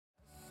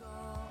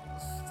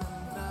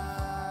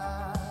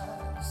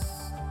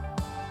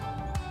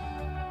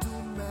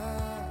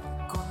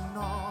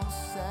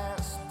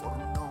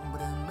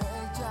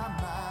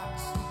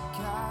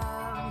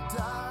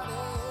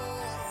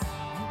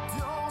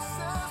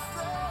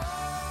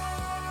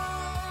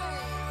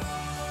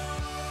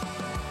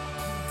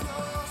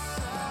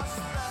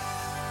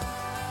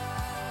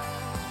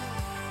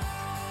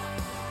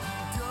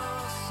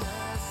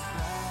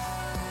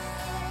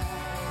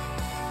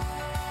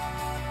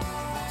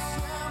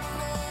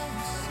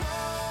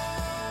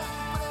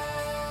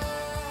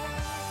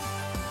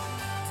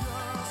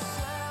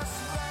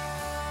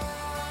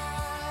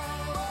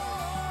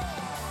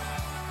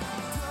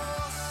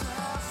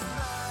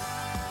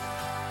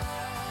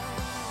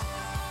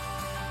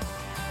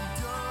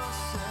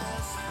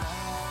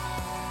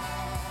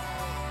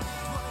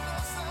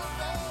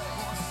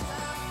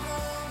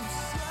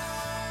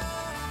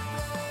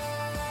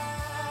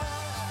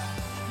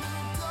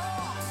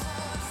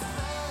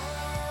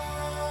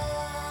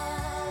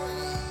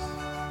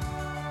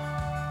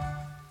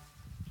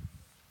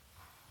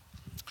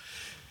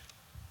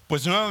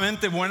Pues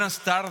nuevamente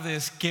buenas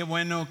tardes, qué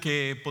bueno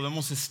que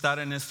podemos estar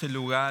en este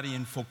lugar y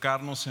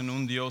enfocarnos en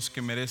un Dios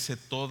que merece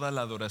toda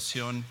la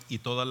adoración y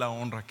toda la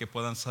honra que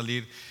puedan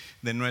salir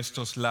de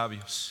nuestros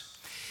labios.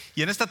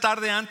 Y en esta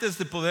tarde, antes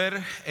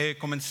de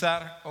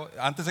comenzar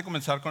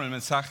con el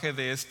mensaje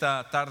de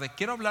esta tarde,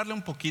 quiero hablarle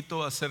un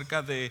poquito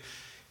acerca de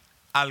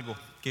algo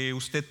que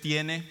usted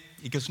tiene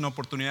y que es una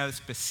oportunidad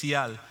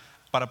especial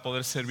para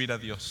poder servir a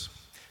Dios.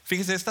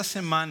 Fíjese, esta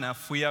semana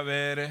fui a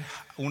ver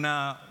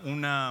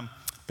una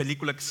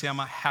película que se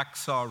llama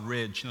Hacksaw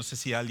Ridge. No sé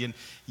si alguien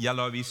ya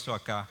lo ha visto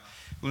acá.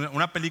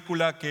 Una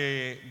película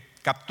que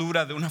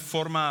captura de una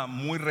forma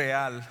muy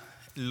real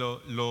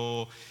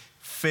lo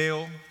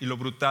feo y lo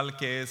brutal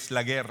que es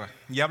la guerra.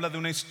 Y habla de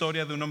una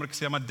historia de un hombre que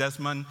se llama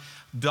Desmond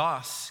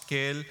Doss,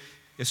 que él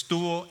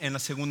estuvo en la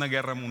Segunda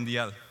Guerra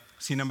Mundial.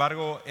 Sin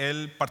embargo,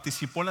 él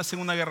participó en la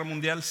Segunda Guerra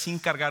Mundial sin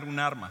cargar un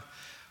arma,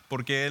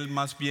 porque él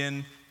más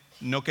bien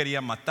no quería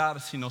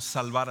matar, sino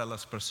salvar a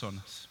las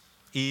personas.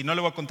 Y no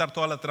le voy a contar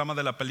toda la trama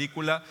de la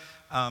película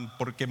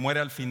porque muere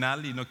al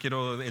final y no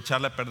quiero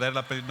echarle a perder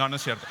la película. No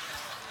es cierto.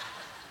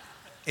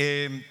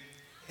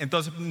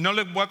 Entonces no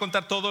le voy a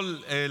contar toda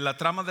la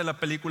trama de la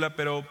película,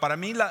 pero para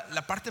mí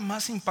la parte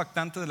más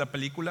impactante de la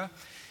película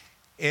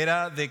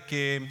era de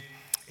que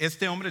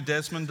este hombre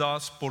Desmond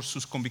Doss, por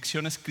sus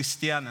convicciones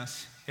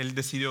cristianas, él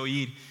decidió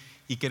ir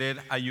y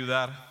querer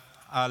ayudar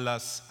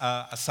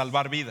a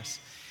salvar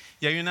vidas.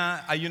 Y hay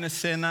una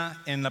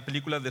escena en la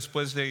película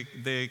después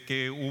de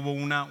que hubo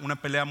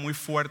una pelea muy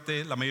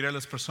fuerte. La mayoría de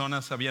las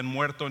personas habían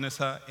muerto en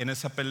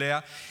esa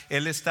pelea.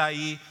 Él está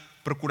ahí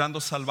procurando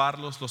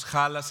salvarlos, los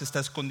jala, se está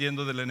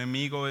escondiendo del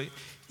enemigo.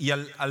 Y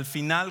al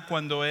final,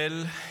 cuando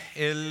él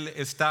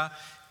está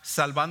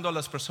salvando a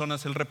las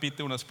personas, él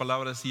repite unas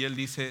palabras y él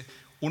dice: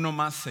 uno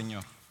más,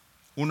 Señor,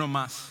 uno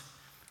más.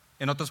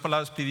 En otras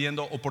palabras,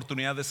 pidiendo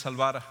oportunidad de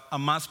salvar a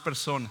más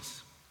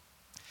personas.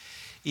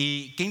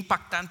 Y qué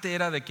impactante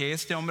era de que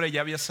este hombre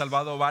ya había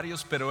salvado a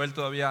varios, pero él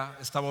todavía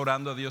estaba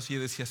orando a Dios y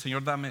decía: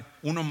 Señor, dame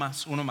uno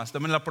más,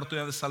 dame la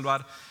oportunidad de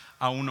salvar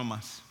a uno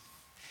más.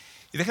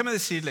 Y déjeme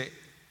decirle,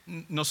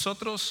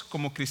 nosotros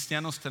como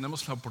cristianos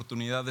tenemos la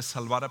oportunidad de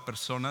salvar a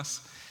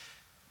personas,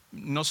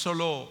 no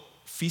solo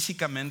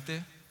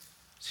físicamente,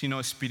 sino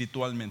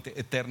espiritualmente,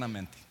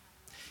 eternamente.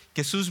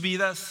 Que sus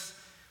vidas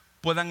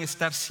puedan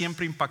estar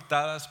siempre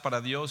impactadas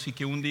para Dios y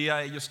que un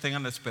día ellos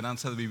tengan la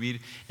esperanza de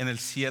vivir en el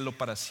cielo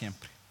para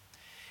siempre.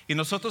 Y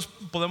nosotros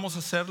podemos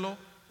hacerlo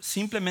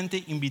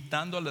simplemente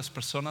invitando a las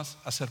personas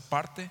a ser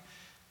parte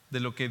de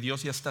lo que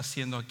Dios ya está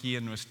haciendo aquí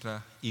en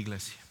nuestra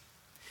iglesia.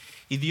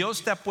 Y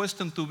Dios te ha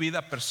puesto en tu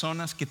vida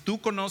personas que tú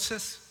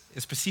conoces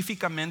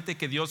específicamente,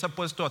 que Dios ha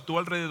puesto a tu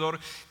alrededor,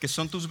 que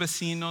son tus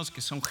vecinos, que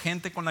son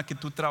gente con la que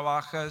tú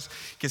trabajas,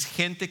 que es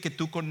gente que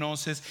tú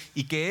conoces,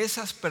 y que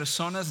esas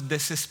personas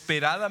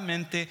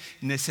desesperadamente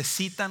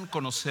necesitan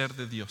conocer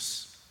de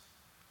Dios.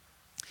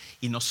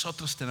 Y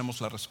nosotros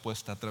tenemos la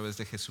respuesta a través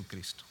de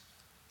Jesucristo.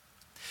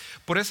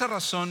 Por esa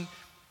razón,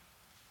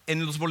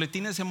 en los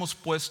boletines hemos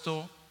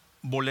puesto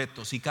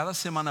boletos, y cada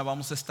semana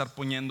vamos a estar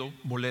poniendo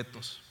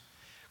boletos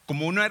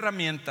como una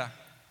herramienta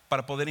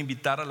para poder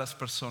invitar a las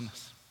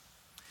personas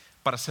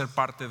para ser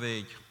parte de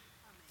ello.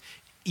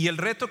 Y el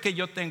reto que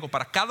yo tengo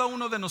para cada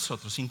uno de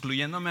nosotros,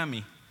 incluyéndome a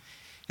mí,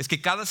 es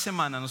que cada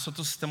semana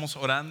nosotros estemos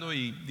orando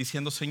y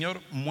diciendo: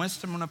 Señor,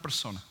 muéstrame una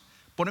persona,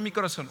 pon en mi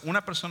corazón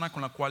una persona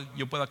con la cual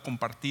yo pueda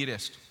compartir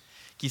esto.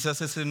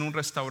 Quizás es en un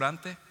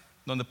restaurante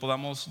donde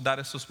podamos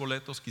dar esos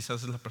boletos,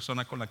 quizás es la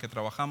persona con la que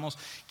trabajamos,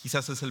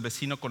 quizás es el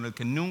vecino con el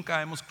que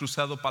nunca hemos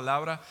cruzado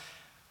palabra,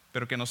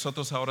 pero que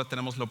nosotros ahora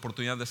tenemos la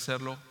oportunidad de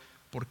hacerlo.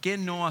 ¿Por qué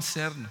no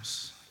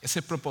hacernos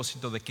ese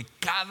propósito de que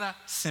cada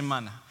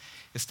semana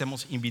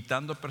estemos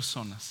invitando a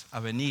personas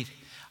a venir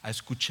a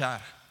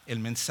escuchar el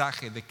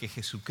mensaje de que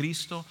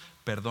Jesucristo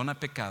perdona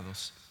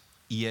pecados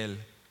y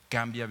Él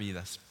cambia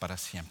vidas para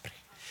siempre?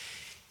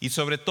 Y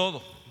sobre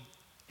todo,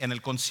 en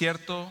el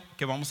concierto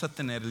que vamos a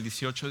tener el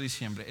 18 de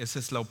diciembre, esa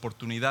es la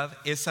oportunidad.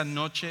 Esa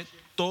noche,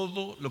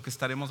 todo lo que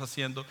estaremos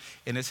haciendo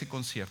en ese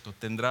concierto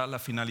tendrá la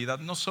finalidad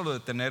no solo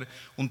de tener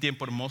un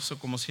tiempo hermoso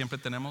como siempre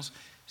tenemos,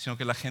 sino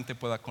que la gente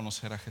pueda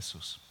conocer a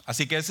Jesús.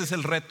 Así que ese es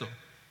el reto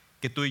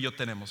que tú y yo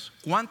tenemos.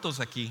 ¿Cuántos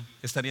aquí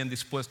estarían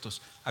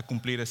dispuestos a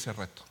cumplir ese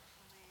reto?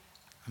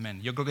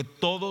 Amén. Yo creo que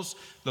todos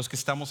los que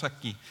estamos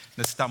aquí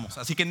necesitamos.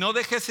 Así que no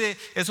deje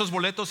esos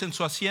boletos en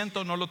su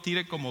asiento, no lo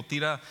tire como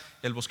tira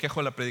el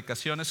bosquejo de la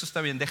predicación. Eso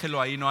está bien, déjelo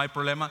ahí, no hay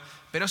problema.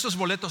 Pero esos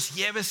boletos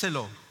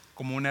lléveselo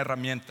como una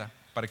herramienta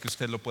para que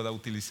usted lo pueda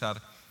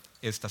utilizar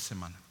esta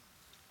semana.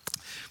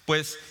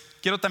 Pues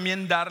quiero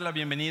también dar la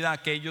bienvenida a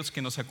aquellos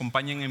que nos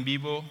acompañan en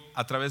vivo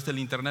a través del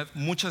internet.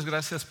 Muchas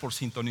gracias por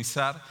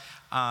sintonizar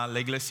a la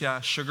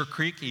iglesia Sugar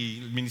Creek y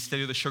el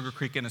ministerio de Sugar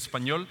Creek en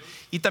español,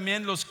 y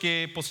también los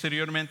que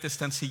posteriormente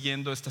están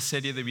siguiendo esta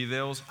serie de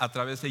videos a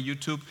través de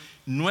YouTube.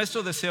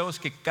 Nuestro deseo es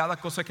que cada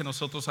cosa que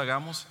nosotros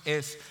hagamos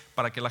es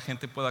para que la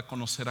gente pueda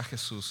conocer a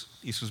Jesús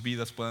y sus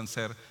vidas puedan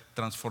ser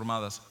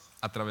transformadas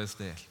a través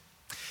de Él.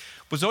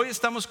 Pues hoy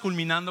estamos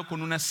culminando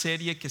con una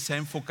serie que se ha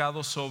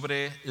enfocado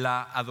sobre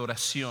la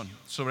adoración,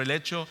 sobre el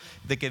hecho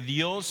de que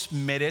Dios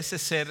merece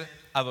ser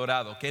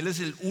adorado, que Él es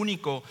el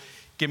único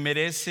que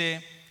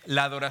merece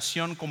la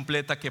adoración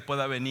completa que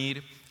pueda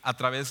venir a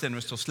través de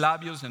nuestros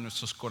labios, de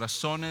nuestros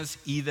corazones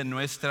y de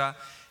nuestra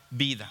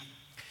vida.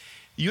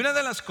 Y una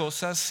de las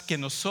cosas que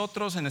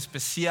nosotros, en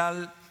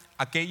especial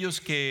aquellos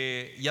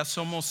que ya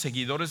somos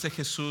seguidores de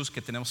Jesús,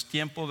 que tenemos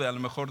tiempo de a lo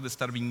mejor de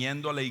estar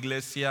viniendo a la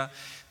iglesia,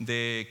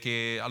 de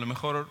que a lo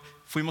mejor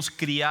fuimos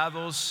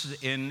criados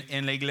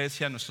en la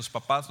iglesia, nuestros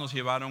papás nos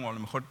llevaron, o a lo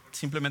mejor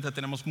simplemente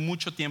tenemos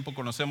mucho tiempo,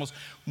 conocemos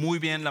muy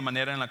bien la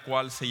manera en la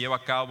cual se lleva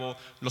a cabo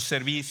los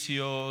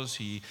servicios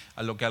y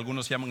a lo que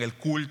algunos llaman el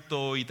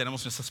culto, y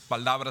tenemos esas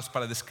palabras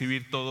para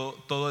describir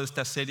toda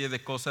esta serie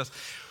de cosas.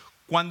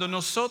 Cuando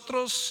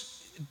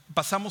nosotros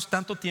pasamos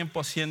tanto tiempo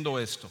haciendo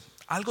esto,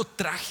 algo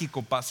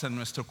trágico pasa en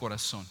nuestro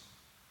corazón,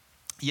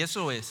 y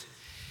eso es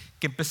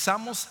que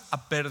empezamos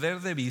a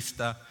perder de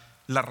vista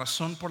la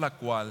razón por la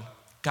cual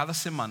cada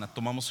semana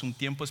tomamos un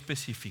tiempo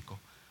específico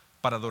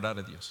para adorar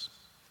a Dios.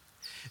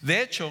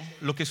 De hecho,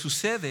 lo que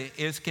sucede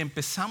es que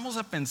empezamos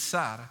a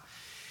pensar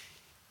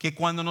que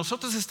cuando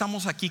nosotros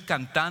estamos aquí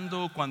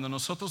cantando, cuando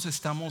nosotros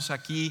estamos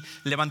aquí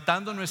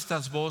levantando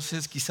nuestras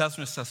voces, quizás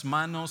nuestras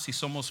manos, si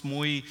somos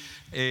muy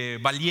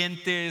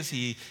valientes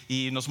y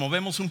nos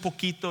movemos un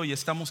poquito y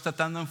estamos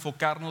tratando de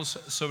enfocarnos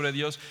sobre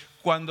Dios,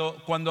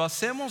 cuando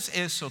hacemos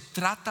eso,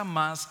 trata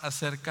más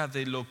acerca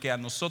de lo que a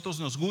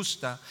nosotros nos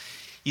gusta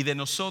y de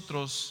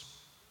nosotros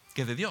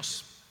que de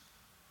Dios.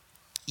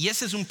 Y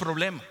ese es un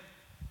problema,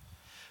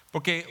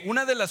 porque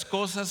una de las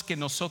cosas que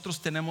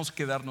nosotros tenemos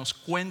que darnos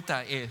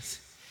cuenta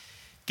es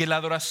que la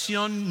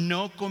adoración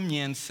no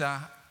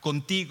comienza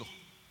contigo,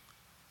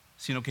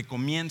 sino que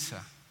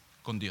comienza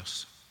con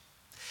Dios.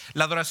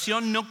 La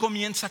adoración no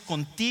comienza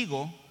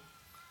contigo,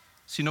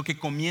 sino que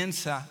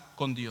comienza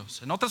con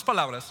Dios. En otras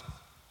palabras,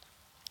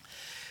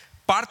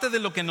 parte de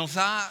lo que nos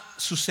ha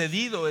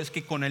sucedido es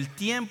que con el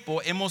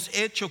tiempo hemos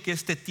hecho que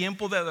este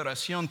tiempo de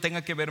adoración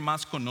tenga que ver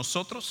más con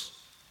nosotros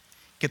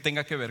que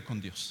tenga que ver con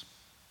Dios.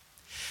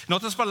 En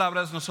otras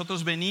palabras,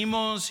 nosotros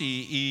venimos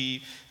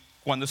y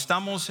cuando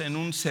estamos en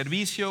un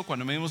servicio,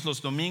 cuando venimos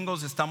los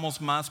domingos,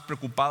 estamos más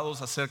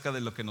preocupados acerca de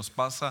lo que nos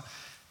pasa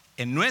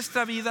en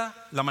nuestra vida,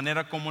 la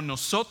manera como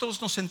nosotros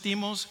nos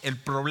sentimos, el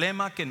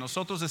problema que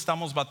nosotros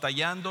estamos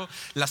batallando,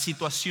 la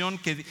situación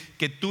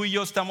que tú y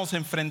yo estamos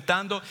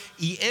enfrentando,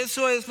 y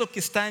eso es lo que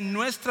está en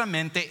nuestra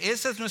mente,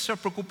 esa es nuestra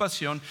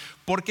preocupación,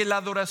 porque la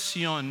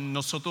adoración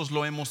nosotros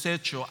lo hemos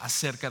hecho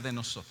acerca de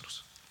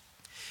nosotros.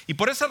 Y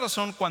por esa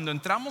razón, cuando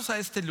entramos a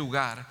este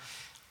lugar,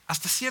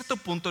 hasta cierto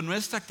punto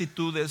nuestra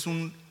actitud es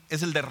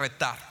el de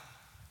retar.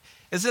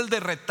 Es el de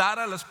retar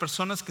a las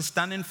personas que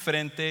están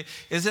enfrente,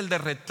 es el de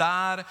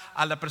retar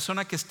a la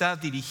persona que está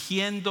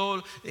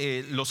dirigiendo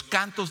los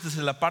cantos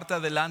desde la parte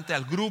de adelante,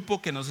 al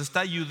grupo que nos está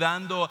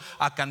ayudando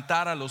a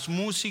cantar, a los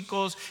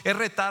músicos, es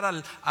retar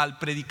al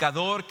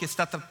predicador que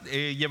está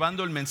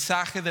llevando el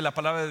mensaje de la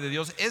palabra de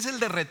Dios, es el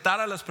de retar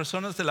a las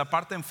personas de la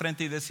parte de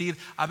enfrente y decir,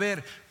 a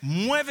ver,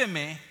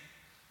 muéveme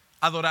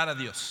a adorar a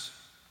Dios.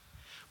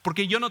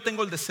 Porque yo no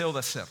tengo el deseo de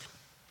hacerlo.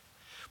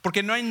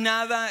 Porque no hay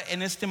nada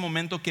en este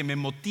momento que me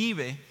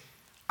motive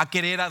a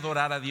querer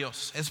adorar a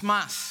Dios. Es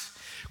más,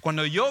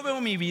 cuando yo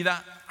veo mi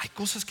vida, hay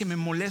cosas que me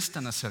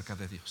molestan acerca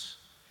de Dios.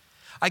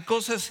 Hay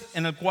cosas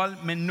en las cuales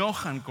me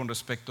enojan con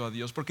respecto a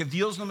Dios, porque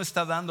Dios no me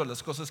está dando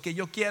las cosas que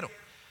yo quiero.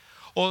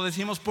 O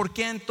decimos, ¿por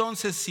qué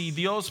entonces si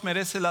Dios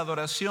merece la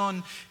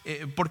adoración,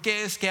 por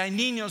qué es que hay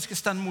niños que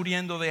están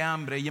muriendo de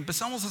hambre? Y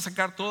empezamos a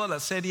sacar toda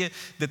la serie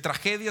de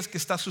tragedias que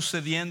está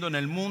sucediendo en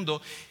el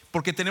mundo,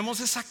 porque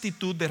tenemos esa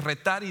actitud de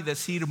retar y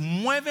decir,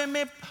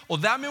 muéveme o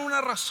dame una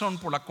razón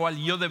por la cual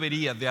yo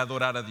debería de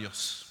adorar a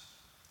Dios.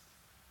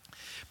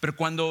 Pero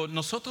cuando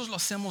nosotros lo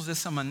hacemos de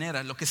esa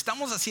manera, lo que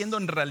estamos haciendo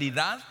en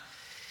realidad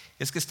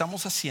es que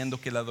estamos haciendo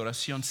que la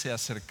adoración sea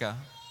acerca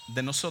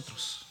de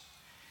nosotros.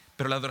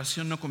 Pero la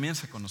adoración no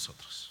comienza con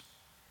nosotros.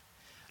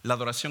 La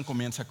adoración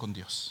comienza con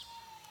Dios.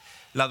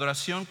 La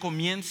adoración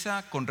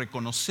comienza con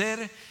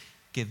reconocer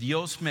que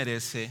Dios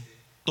merece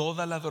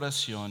toda la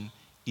adoración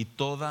y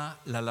toda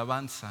la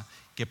alabanza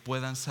que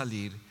puedan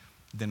salir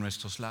de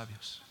nuestros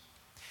labios.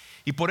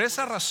 Y por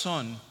esa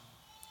razón,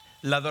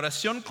 la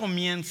adoración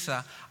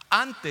comienza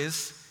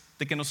antes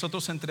de que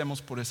nosotros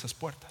entremos por esas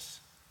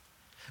puertas.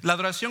 La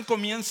adoración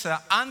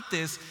comienza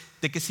antes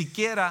de que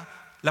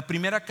siquiera la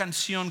primera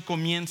canción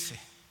comience.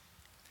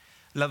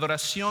 La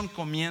adoración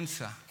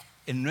comienza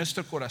en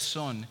nuestro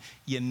corazón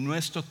y en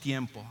nuestro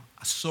tiempo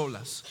a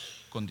solas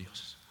con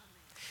Dios.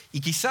 Y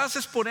quizás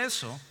es por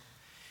eso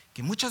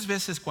que muchas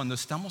veces cuando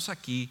estamos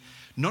aquí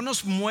no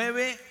nos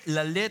mueve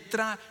la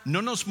letra,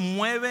 no nos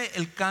mueve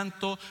el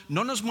canto,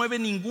 no nos mueve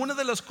ninguna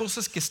de las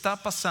cosas que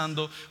está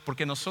pasando,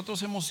 porque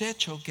nosotros hemos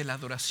hecho que la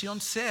adoración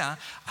sea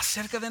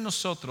acerca de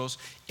nosotros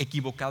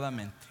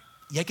equivocadamente.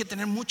 Y hay que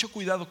tener mucho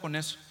cuidado con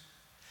eso,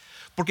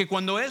 porque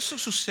cuando eso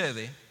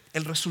sucede,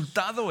 el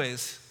resultado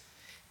es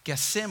que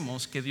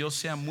hacemos que Dios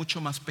sea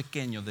mucho más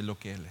pequeño de lo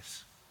que Él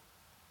es.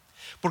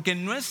 Porque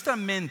en nuestra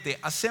mente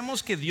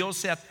hacemos que Dios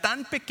sea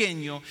tan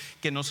pequeño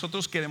que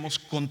nosotros queremos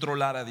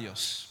controlar a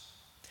Dios.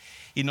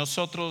 Y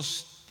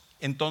nosotros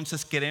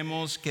entonces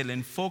queremos que el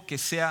enfoque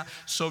sea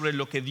sobre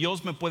lo que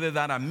Dios me puede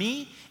dar a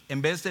mí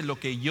en vez de lo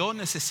que yo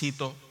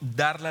necesito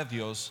darle a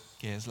Dios,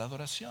 que es la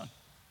adoración.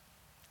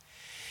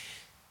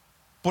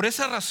 Por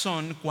esa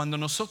razón, cuando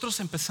nosotros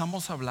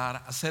empezamos a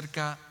hablar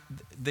acerca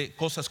de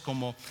cosas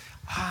como,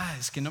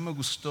 es que no me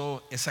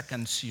gustó esa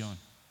canción,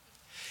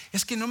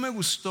 es que no me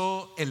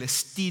gustó el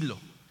estilo,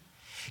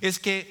 es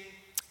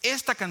que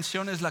esta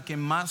canción es la que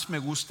más me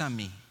gusta a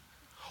mí,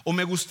 o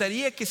me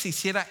gustaría que se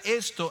hiciera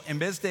esto en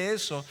vez de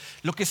eso,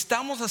 lo que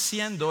estamos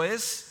haciendo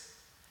es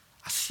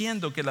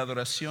haciendo que la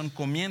adoración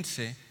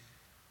comience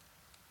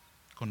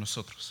con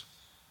nosotros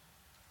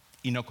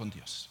y no con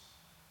Dios.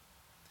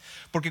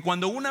 Porque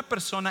cuando una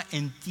persona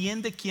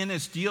entiende quién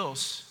es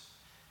Dios,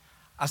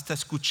 hasta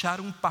escuchar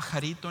un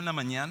pajarito en la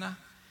mañana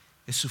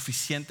es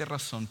suficiente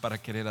razón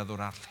para querer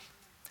adorarle.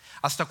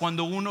 Hasta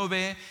cuando uno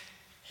ve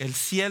el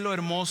cielo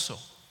hermoso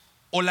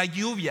o la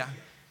lluvia,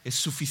 es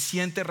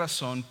suficiente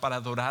razón para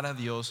adorar a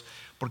Dios,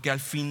 porque al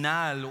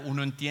final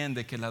uno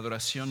entiende que la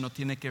adoración no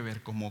tiene que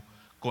ver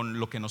con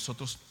lo que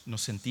nosotros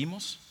nos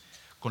sentimos,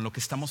 con lo que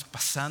estamos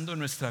pasando en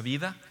nuestra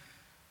vida,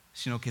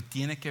 sino que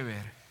tiene que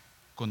ver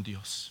con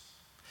Dios.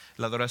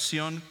 La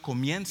adoración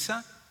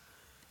comienza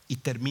y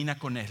termina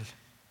con Él.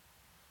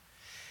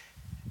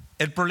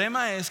 El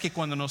problema es que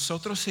cuando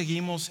nosotros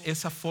seguimos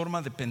esa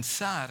forma de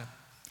pensar,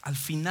 al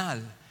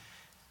final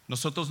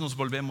nosotros nos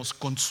volvemos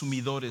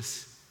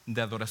consumidores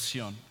de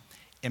adoración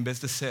en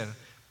vez de ser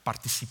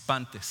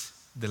participantes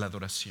de la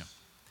adoración.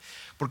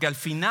 Porque al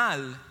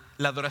final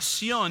la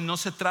adoración no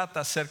se trata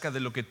acerca de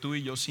lo que tú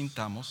y yo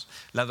sintamos,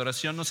 la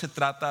adoración no se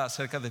trata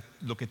acerca de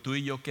lo que tú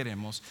y yo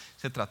queremos,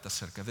 se trata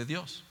acerca de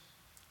Dios.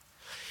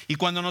 Y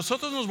cuando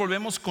nosotros nos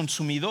volvemos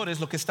consumidores,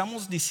 lo que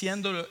estamos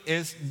diciendo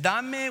es: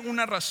 dame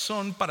una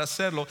razón para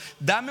hacerlo,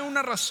 dame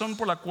una razón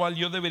por la cual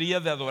yo debería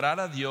de adorar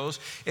a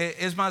Dios.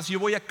 Es más, yo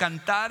voy a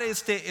cantar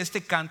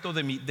este canto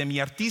de mi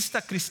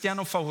artista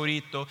cristiano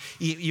favorito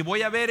y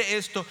voy a ver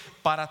esto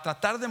para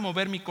tratar de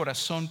mover mi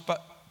corazón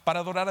para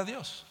adorar a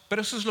Dios.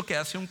 Pero eso es lo que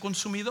hace un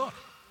consumidor.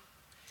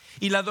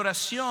 Y la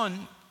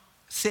adoración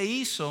se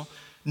hizo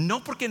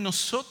no porque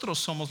nosotros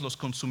somos los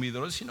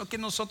consumidores, sino que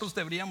nosotros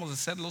deberíamos de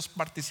ser los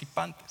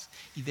participantes.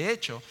 Y de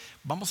hecho,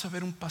 vamos a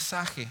ver un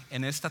pasaje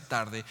en esta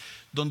tarde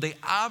donde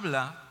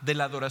habla de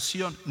la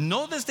adoración,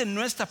 no desde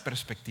nuestra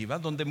perspectiva,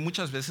 donde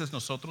muchas veces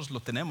nosotros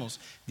lo tenemos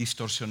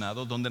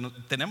distorsionado, donde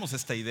tenemos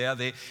esta idea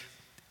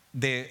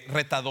de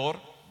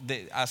retador,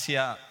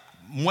 hacia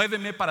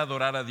muéveme para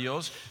adorar a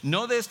Dios,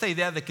 no de esta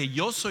idea de que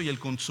yo soy el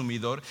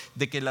consumidor,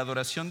 de que la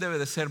adoración debe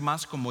de ser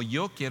más como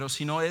yo quiero,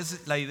 sino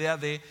es la idea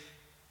de: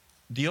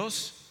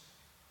 Dios,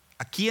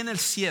 aquí en el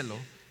cielo,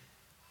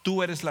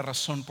 tú eres la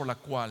razón por la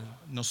cual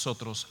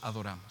nosotros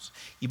adoramos.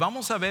 Y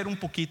vamos a ver un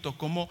poquito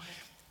cómo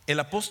el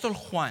apóstol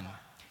Juan,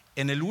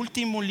 en el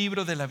último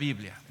libro de la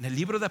Biblia, en el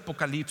libro de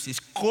Apocalipsis,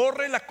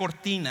 corre la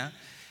cortina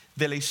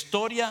de la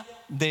historia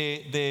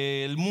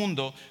del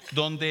mundo,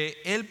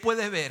 donde él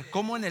puede ver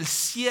cómo en el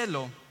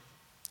cielo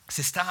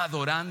se está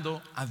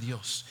adorando a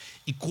Dios.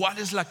 ¿Y cuál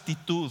es la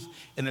actitud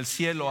en el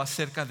cielo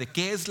acerca de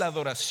qué es la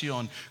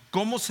adoración,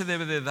 cómo se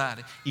debe de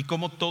dar y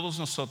cómo todos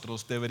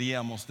nosotros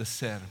deberíamos de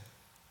ser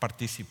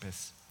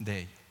partícipes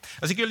de ello?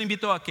 Así que yo le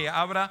invito a que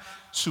abra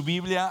su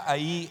Biblia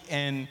ahí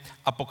en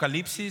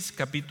Apocalipsis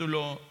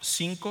capítulo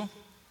 5.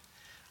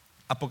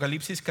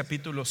 Apocalipsis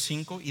capítulo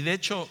 5. Y de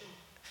hecho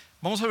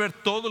vamos a ver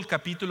todo el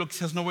capítulo.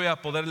 Quizás no voy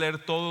a poder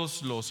leer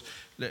todas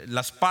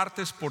las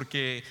partes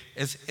porque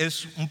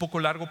es un poco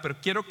largo, pero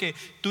quiero que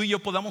tú y yo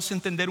podamos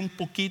entender un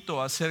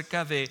poquito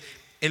acerca de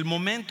el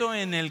momento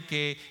en el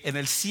que en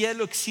el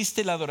cielo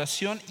existe la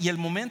adoración y el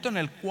momento en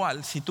el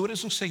cual, si tú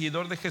eres un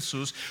seguidor de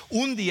Jesús,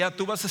 un día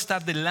tú vas a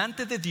estar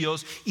delante de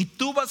Dios y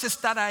tú vas a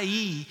estar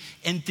ahí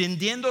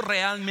entendiendo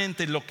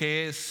realmente lo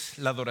que es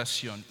la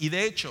adoración. Y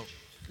de hecho,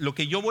 lo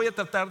que yo voy a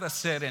tratar de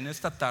hacer en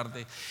esta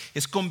tarde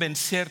es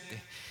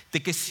convencerte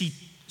de que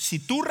si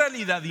tu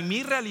realidad y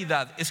mi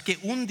realidad es que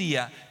un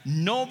día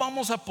no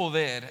vamos a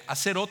poder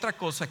hacer otra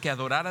cosa que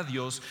adorar a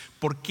Dios,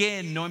 ¿por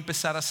qué no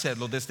empezar a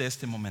hacerlo desde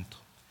este momento?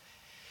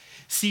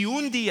 Si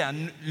un día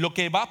lo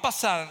que va a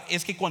pasar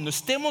es que cuando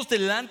estemos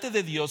delante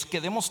de Dios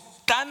quedemos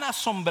tan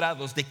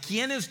asombrados de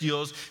quién es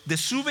Dios, de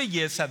su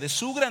belleza, de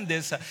su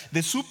grandeza,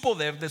 de su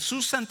poder, de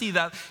su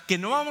santidad, que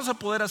no vamos a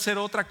poder hacer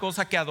otra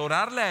cosa que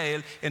adorarle a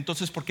Él,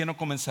 entonces ¿por qué no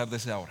comenzar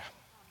desde ahora?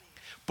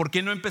 ¿Por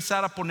qué no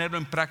empezar a ponerlo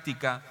en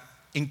práctica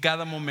en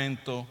cada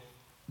momento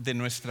de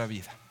nuestra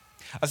vida?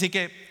 Así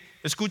que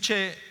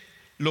escuche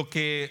lo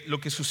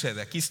que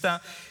sucede. Aquí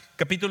está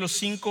capítulo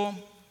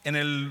 5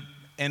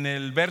 en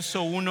el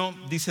verso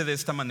 1 dice de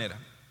esta manera: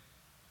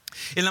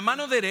 en la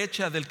mano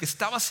derecha del que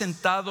estaba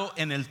sentado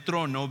en el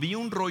trono vi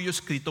un rollo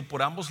escrito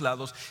por ambos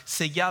lados,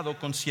 sellado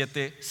con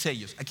 7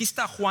 sellos. Aquí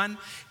está Juan,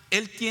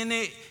 él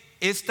tiene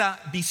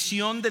esta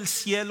visión del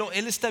cielo,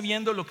 él está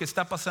viendo lo que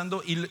está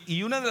pasando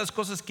y una de las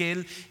cosas que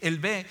él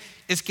ve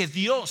es que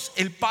Dios,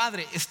 el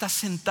Padre, está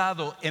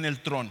sentado en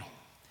el trono.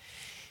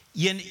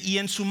 Y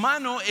en su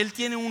mano él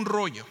tiene un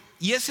rollo.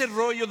 Y ese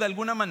rollo, de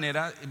alguna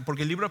manera,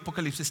 porque el libro de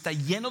Apocalipsis está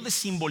lleno de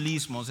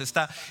simbolismos,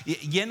 está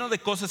lleno de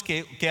cosas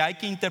que hay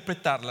que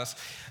interpretarlas,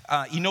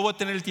 y no voy a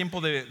tener el tiempo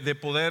de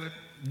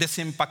poder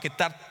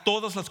desempaquetar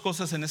todas las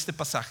cosas en este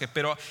pasaje,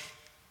 pero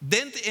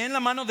en la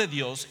mano de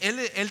Dios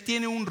él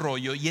tiene un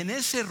rollo, y en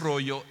ese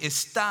rollo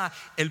está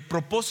el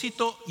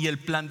propósito y el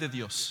plan de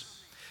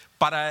Dios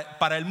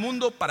para el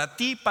mundo, para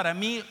ti, para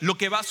mí, lo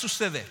que va a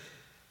suceder.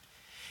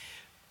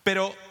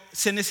 Pero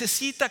se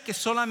necesita que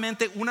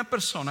solamente una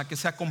persona que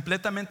sea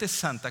completamente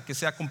santa, que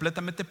sea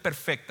completamente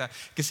perfecta,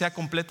 que sea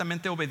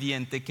completamente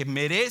obediente, que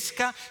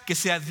merezca, que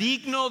sea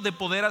digno de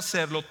poder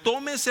hacerlo,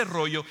 tome ese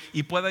rollo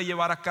y pueda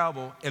llevar a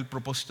cabo el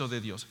propósito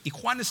de Dios. Y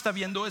Juan está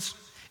viendo eso.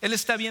 Él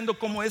está viendo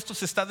cómo esto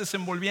se está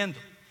desenvolviendo.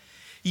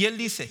 Y él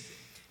dice: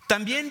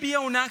 también vi a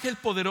un ángel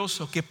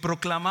poderoso que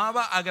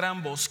proclamaba a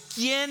gran voz: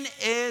 ¿quién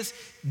es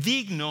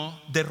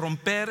digno de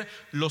romper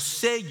los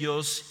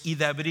sellos y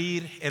de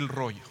abrir el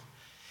rollo?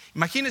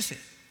 Imagínense,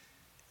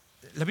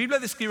 la Biblia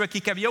describe aquí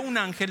que había un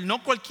ángel,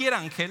 no cualquier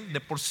ángel de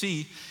por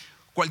sí,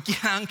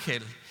 cualquier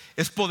ángel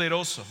es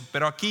poderoso,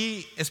 pero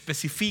aquí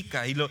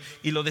especifica y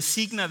lo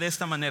designa de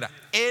esta manera.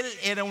 Él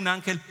era un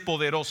ángel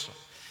poderoso,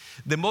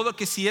 de modo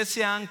que si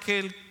ese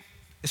ángel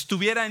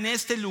estuviera en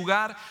este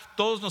lugar,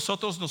 todos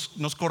nosotros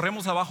nos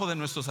corremos abajo de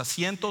nuestros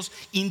asientos,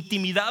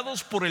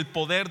 intimidados por el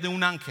poder de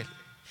un ángel.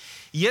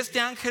 Y este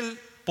ángel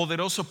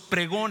poderoso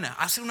pregona,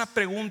 hace una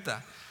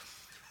pregunta.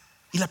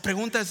 Y la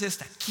pregunta es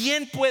esta: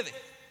 ¿quién puede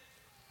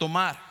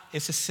tomar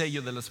ese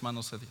sello de las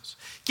manos de Dios?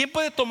 ¿Quién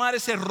puede tomar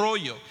ese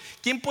rollo?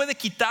 ¿Quién puede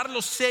quitar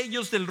los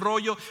sellos del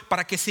rollo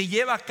para que se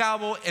lleve a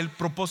cabo el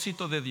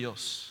propósito de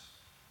Dios?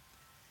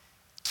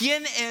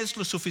 ¿Quién es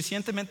lo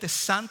suficientemente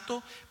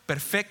santo,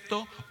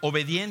 perfecto,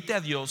 obediente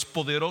a Dios,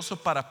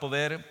 poderoso para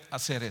poder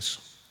hacer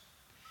eso?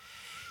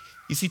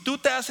 Y si tú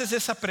te haces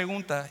esa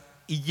pregunta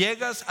y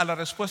llegas a la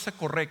respuesta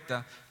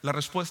correcta, la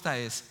respuesta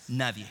es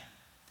nadie.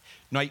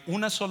 No hay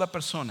una sola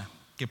persona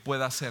que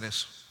pueda hacer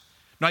eso.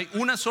 No hay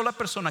una sola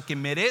persona que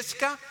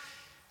merezca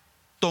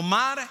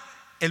tomar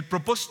el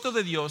propósito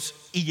de Dios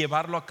y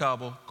llevarlo a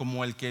cabo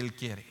como el que Él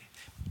quiere.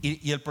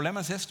 Y el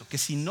problema es esto: que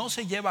si no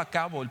se lleva a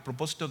cabo el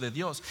propósito de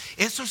Dios,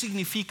 eso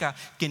significa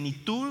que ni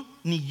tú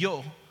ni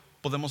yo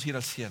podemos ir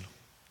al cielo,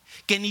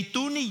 que ni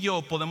tú ni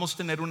yo podemos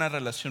tener una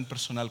relación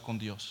personal con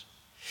Dios.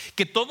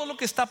 Que todo lo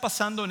que está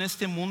pasando en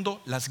este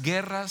mundo, las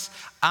guerras,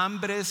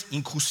 hambres,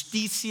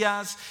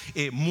 injusticias,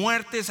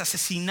 muertes,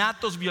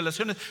 asesinatos,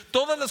 violaciones,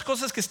 todas las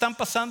cosas que están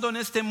pasando en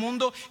este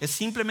mundo es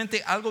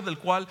simplemente algo del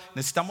cual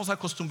necesitamos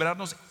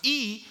acostumbrarnos.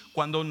 Y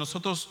cuando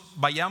nosotros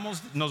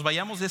nos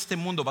vayamos de este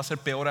mundo, va a ser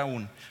peor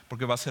aún,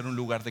 porque va a ser un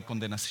lugar de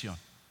condenación.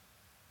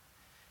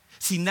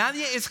 Si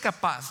nadie es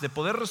capaz de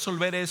poder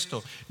resolver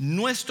esto,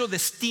 nuestro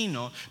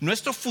destino,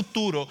 nuestro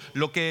futuro,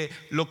 lo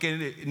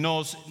que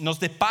nos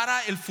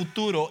depara el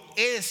futuro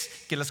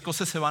es que las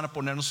cosas se van a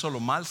poner no solo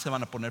mal, se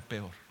van a poner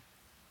peor.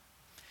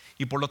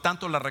 Y por lo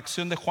tanto la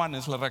reacción de Juan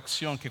es la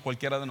reacción que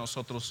cualquiera de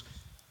nosotros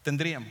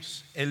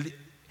tendríamos. Él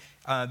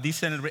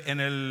dice en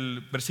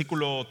el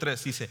versículo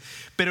 3, dice: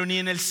 pero ni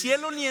en el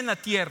cielo ni en la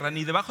tierra,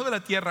 ni debajo de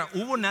la tierra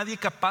hubo nadie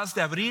capaz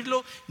de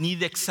abrirlo ni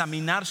de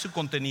examinar su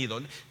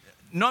contenido.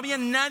 No había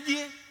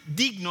nadie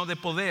digno de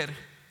poder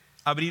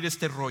abrir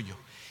este rollo.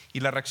 Y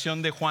la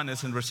reacción de Juan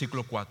es en el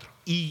versículo 4: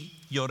 y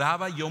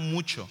lloraba yo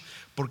mucho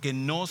porque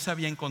no se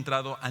había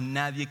encontrado a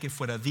nadie que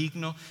fuera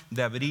digno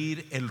de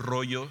abrir el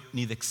rollo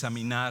ni de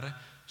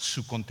examinar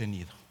su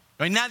contenido.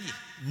 No hay nadie.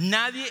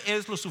 Nadie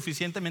es lo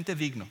suficientemente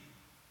digno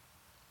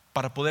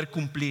para poder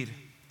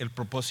cumplir el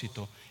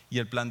propósito y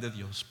el plan de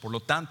Dios. Por lo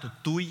tanto,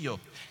 tú y yo,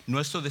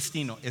 nuestro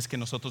destino es que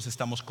nosotros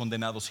estamos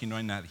condenados si no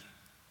hay nadie.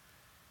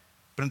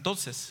 Pero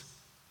entonces,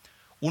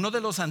 uno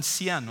de los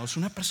ancianos,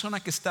 una persona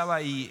que estaba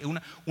ahí,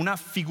 una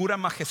figura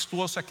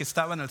majestuosa que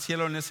estaba en el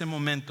cielo en ese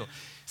momento,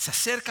 se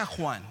acerca a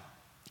Juan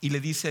y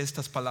le dice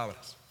estas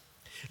palabras.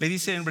 Le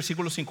dice en el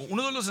versículo 5: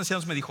 uno de los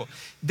ancianos me dijo: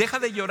 deja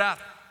de llorar,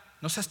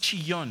 no seas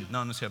chillón.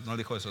 No es cierto, no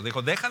dijo eso.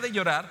 Dijo: deja de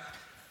llorar,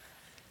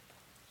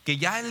 que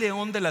ya el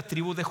león de la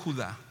tribu de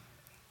Judá,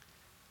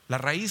 la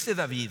raíz de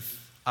David,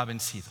 ha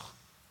vencido.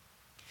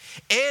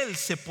 Él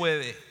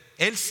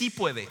sí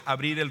puede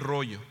abrir el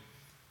rollo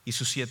y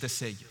sus 7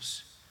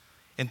 sellos.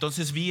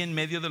 Entonces vi en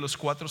medio de los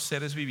 4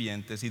 seres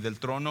vivientes y del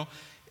trono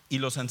y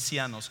los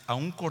ancianos a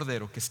un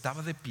cordero que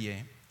estaba de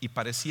pie y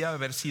parecía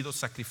haber sido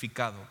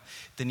sacrificado.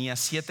 Tenía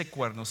 7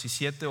 cuernos y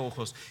 7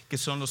 ojos, que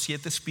son los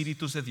 7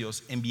 espíritus de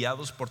Dios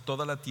enviados por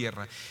toda la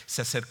tierra.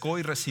 Se acercó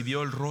y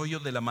recibió el rollo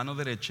de la mano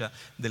derecha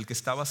del que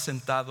estaba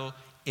sentado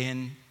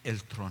en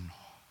el trono.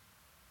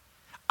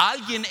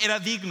 Alguien era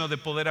digno de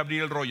poder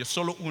abrir el rollo,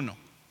 solo uno,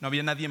 no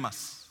había nadie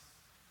más.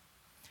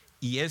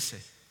 Y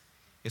ese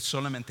es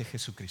solamente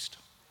Jesucristo.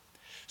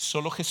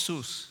 Solo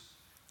Jesús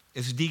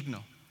es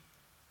digno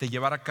de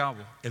llevar a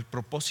cabo el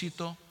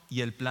propósito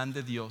y el plan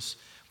de Dios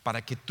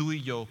para que tú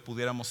y yo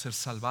pudiéramos ser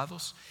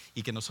salvados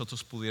y que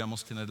nosotros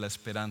pudiéramos tener la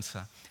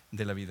esperanza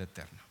de la vida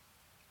eterna.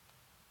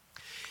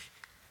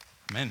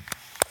 Amén.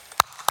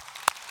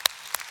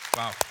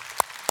 Wow.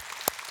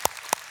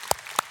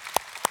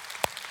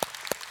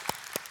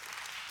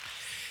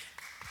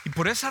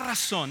 por esa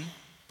razón,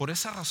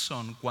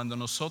 cuando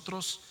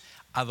nosotros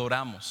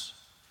adoramos,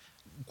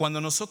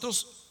 cuando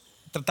nosotros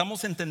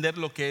tratamos de entender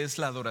lo que es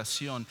la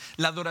adoración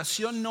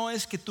no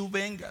es que tú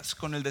vengas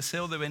con el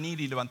deseo de venir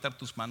y levantar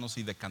tus manos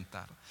y de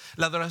cantar.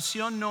 La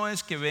adoración no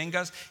es que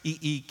vengas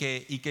y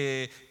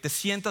que te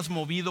sientas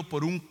movido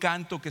por un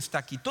canto que está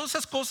aquí. Todas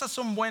esas cosas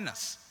son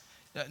buenas.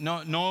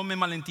 No me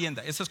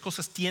malentienda, esas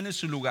cosas tienen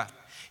su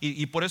lugar.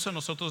 Y por eso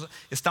nosotros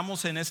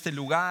estamos en este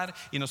lugar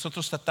y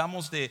nosotros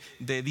tratamos de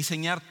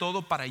diseñar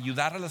todo para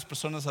ayudar a las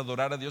personas a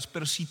adorar a Dios.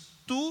 Pero si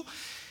tú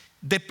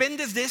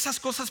dependes de esas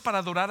cosas para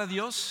adorar a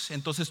Dios,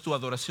 entonces tu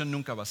adoración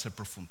nunca va a ser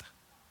profunda.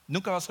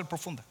 Nunca va a ser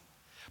profunda.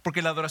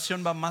 Porque la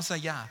adoración va más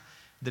allá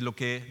de lo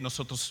que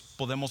nosotros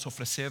podemos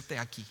ofrecerte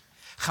aquí.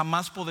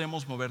 Jamás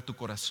podremos mover tu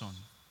corazón.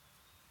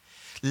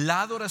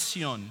 La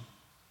adoración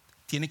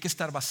tiene que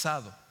estar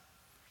basado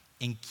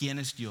en quién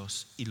es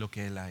Dios y lo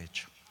que Él ha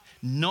hecho.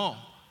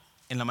 No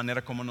en la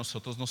manera como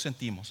nosotros nos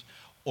sentimos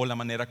o la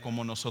manera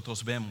como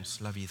nosotros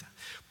vemos la vida.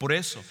 Por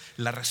eso,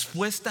 la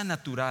respuesta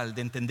natural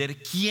de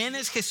entender quién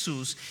es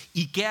Jesús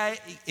y qué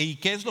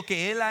es lo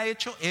que Él ha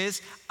hecho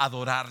es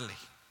adorarle.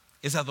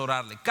 Es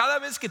adorarle. Cada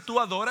vez que tú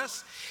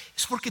adoras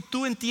es porque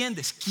tú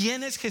entiendes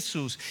quién es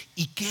Jesús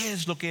y qué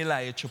es lo que Él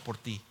ha hecho por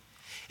ti.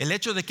 El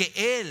hecho de que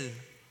Él,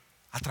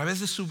 a través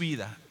de su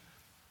vida,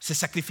 se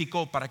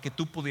sacrificó para que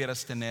tú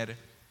pudieras tener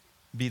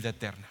vida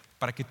eterna,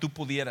 para que tú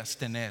pudieras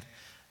tener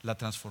la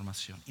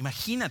transformación.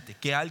 Imagínate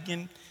que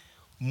alguien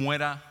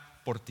muera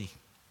por ti.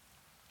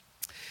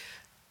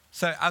 O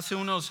sea,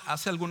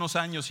 hace algunos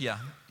años ya,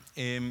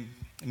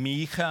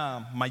 mi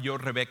hija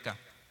mayor Rebeca,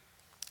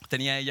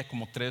 tenía ella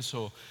como 3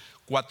 o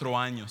 4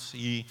 años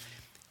y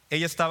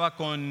ella estaba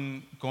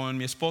con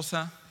mi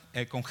esposa,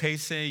 con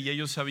Heise, y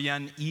ellos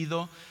habían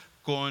ido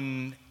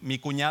con mi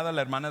cuñada,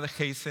 la hermana de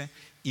Heise,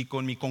 y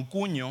con mi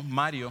concuño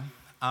Mario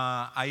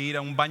a ir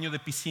a un baño de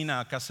piscina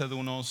a casa de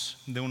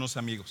unos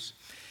amigos.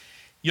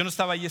 Yo no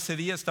estaba ahí ese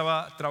día,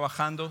 estaba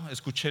trabajando,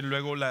 escuché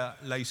luego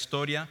la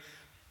historia,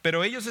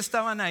 pero ellos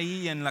estaban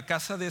ahí en la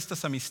casa de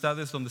estas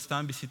amistades donde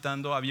estaban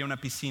visitando, había una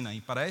piscina y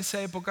para esa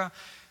época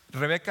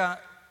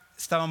Rebeca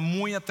estaba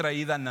muy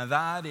atraída a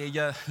nadar,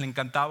 ella le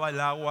encantaba el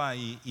agua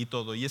y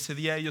todo, y ese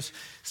día ellos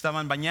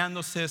estaban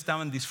bañándose,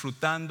 estaban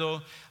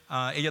disfrutando.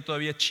 Ella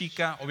todavía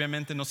chica,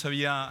 obviamente no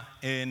sabía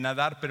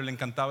nadar, pero le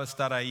encantaba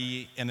estar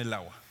ahí en el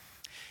agua.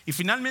 Y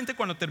finalmente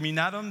cuando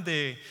terminaron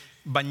de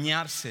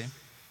bañarse,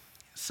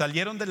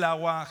 salieron del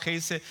agua,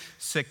 Heise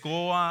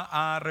secó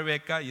a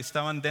Rebeca y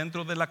estaban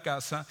dentro de la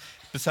casa,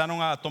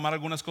 empezaron a tomar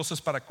algunas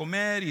cosas para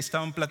comer y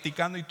estaban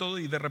platicando y todo,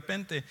 y de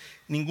repente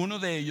ninguno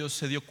de ellos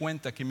se dio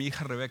cuenta que mi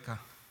hija Rebeca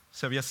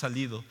se había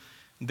salido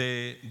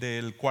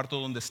del cuarto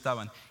donde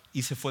estaban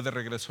y se fue de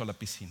regreso a la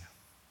piscina.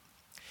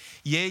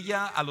 Y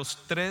ella a los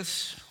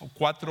 3 o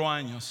 4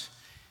 años,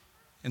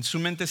 en su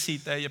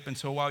mentecita, ella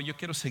pensó: wow, yo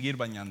quiero seguir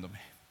bañándome,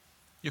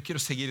 yo quiero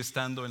seguir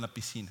estando en la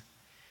piscina.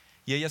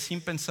 Y ella,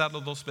 sin pensarlo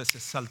 2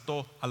 veces,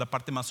 saltó a la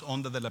parte más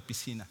honda de la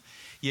piscina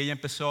y ella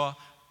empezó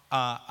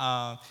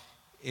a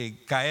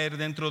caer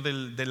dentro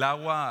del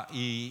agua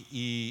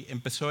y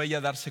empezó ella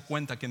a darse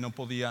cuenta que no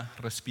podía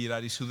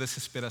respirar, y su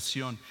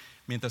desesperación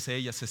mientras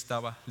ella se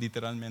estaba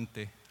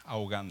literalmente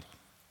ahogando.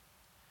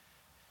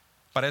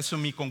 Para eso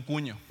mi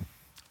concuño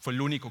fue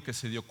el único que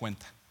se dio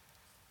cuenta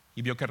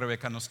y vio que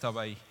Rebeca no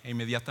estaba ahí, e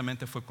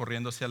inmediatamente fue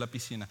corriendo hacia la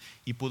piscina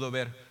y pudo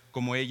ver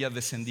cómo ella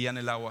descendía en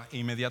el agua, e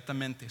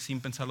inmediatamente,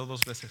 sin pensarlo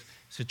 2 veces,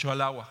 se echó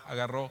al agua,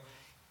 agarró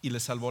y le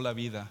salvó la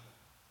vida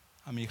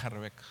a mi hija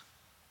Rebeca.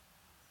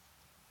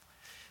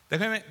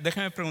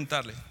 Déjeme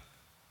preguntarle,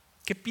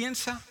 ¿qué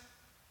piensa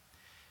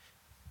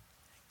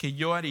que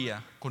yo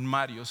haría con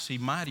Mario si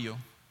Mario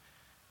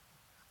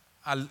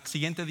al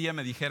siguiente día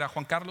me dijera: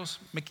 Juan Carlos,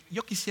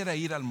 yo quisiera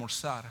ir a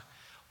almorzar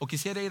o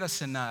quisiera ir a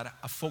cenar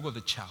a Fogo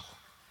de Chao?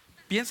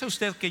 ¿Piensa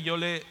usted que yo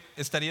le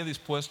estaría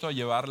dispuesto a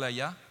llevarle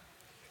allá?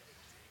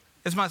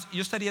 Es más,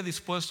 yo estaría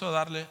dispuesto a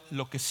darle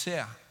lo que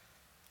sea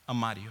a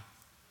Mario,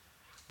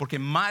 porque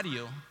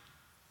Mario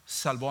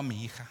salvó a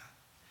mi hija,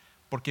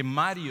 porque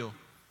Mario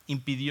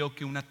impidió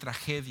que una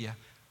tragedia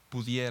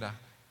pudiera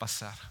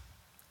pasar.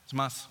 Es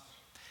más,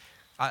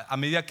 a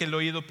medida que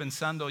lo he ido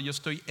pensando, yo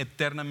estoy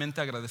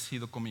eternamente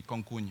agradecido con mi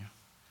concuño,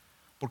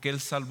 porque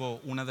él salvó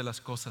una de las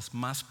cosas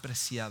más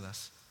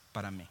preciadas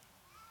para mí.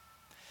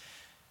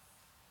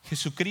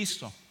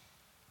 Jesucristo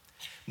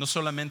no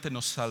solamente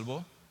nos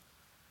salvó,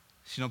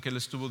 sino que Él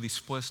estuvo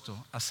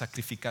dispuesto a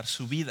sacrificar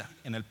su vida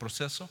en el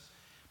proceso,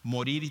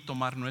 morir y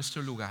tomar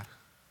nuestro lugar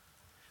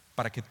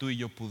para que tú y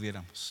yo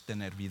pudiéramos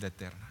tener vida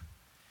eterna.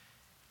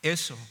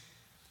 Eso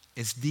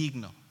es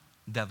digno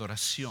de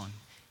adoración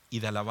y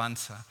de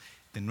alabanza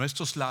de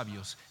nuestros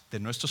labios, de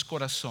nuestros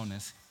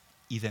corazones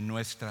y de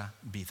nuestra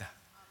vida.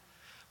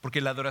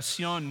 Porque la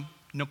adoración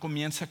no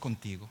comienza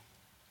contigo.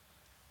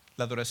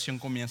 La adoración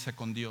comienza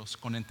con Dios,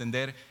 con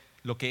entender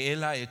lo que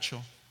Él ha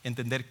hecho,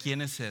 entender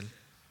quién es Él.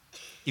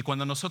 Y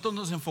cuando nosotros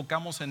nos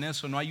enfocamos en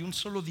eso, no hay un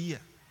solo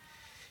día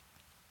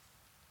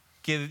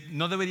que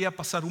no debería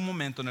pasar un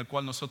momento en el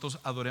cual nosotros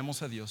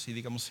adoremos a Dios y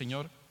digamos: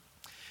 Señor,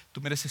 Tú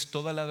mereces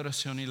toda la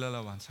adoración y la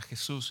alabanza.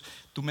 Jesús,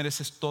 tú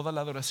mereces toda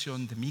la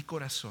adoración de mi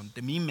corazón,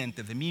 de mi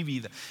mente, de mi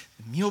vida,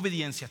 de mi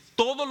obediencia.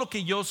 Todo lo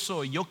que yo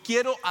soy, yo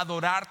quiero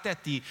adorarte a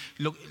ti.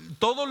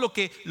 Todo lo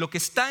que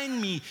está en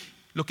mí,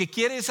 lo que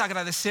quiere es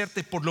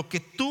agradecerte por lo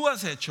que tú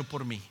has hecho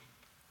por mí.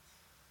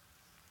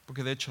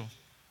 Porque de hecho,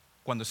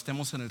 cuando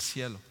estemos en el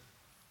cielo,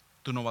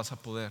 tú no vas a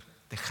poder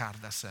dejar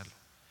de hacerlo.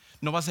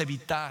 No vas a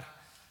evitar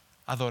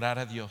adorar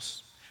a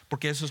Dios.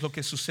 Porque eso es lo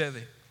que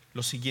sucede.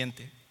 Lo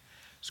siguiente,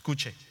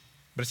 escuche.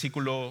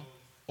 Versículo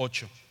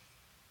 8.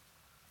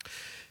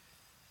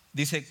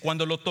 Dice,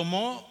 cuando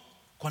tomó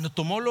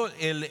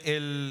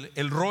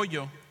el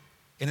rollo,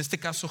 en este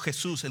caso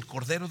Jesús, el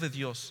Cordero de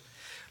Dios,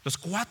 los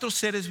 4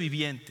 seres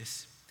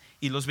vivientes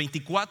y los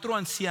 24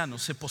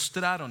 ancianos se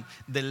postraron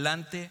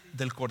delante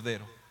del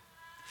Cordero.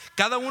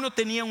 Cada uno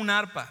tenía un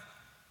arpa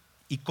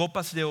y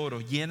copas de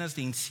oro llenas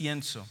de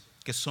incienso,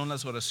 que son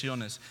las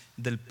oraciones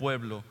del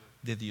pueblo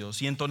de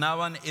Dios, y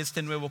entonaban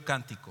este nuevo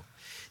cántico: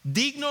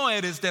 digno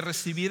eres de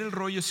recibir el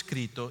rollo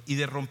escrito y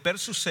de romper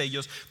sus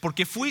sellos,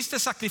 porque fuiste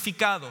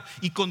sacrificado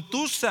y con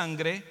tu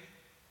sangre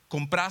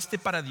compraste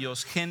para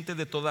Dios gente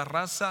de toda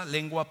raza,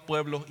 lengua,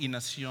 pueblo y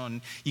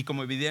nación. Y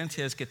como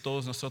evidencia es que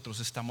todos nosotros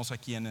estamos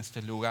aquí en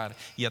este lugar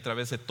y a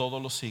través de todos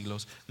los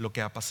siglos lo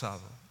que ha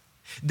pasado.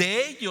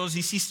 De ellos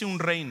hiciste un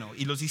reino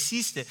y los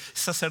hiciste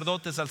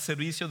sacerdotes al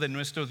servicio de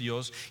nuestro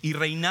Dios, y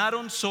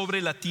reinaron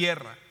sobre la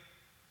tierra.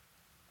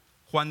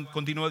 Juan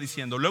continúa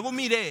diciendo: luego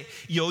miré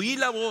y oí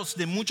la voz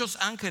de muchos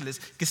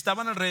ángeles que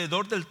estaban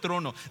alrededor del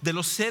trono, de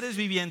los seres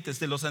vivientes,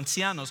 de los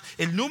ancianos.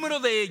 El número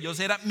de ellos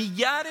era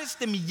millares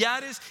de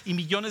millares y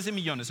millones de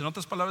millones. En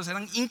otras palabras,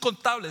 eran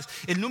incontables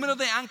el número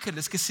de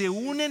ángeles que se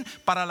unen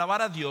para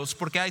alabar a Dios.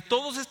 Porque hay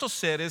todos estos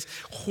seres.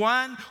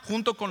 Juan,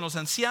 junto con los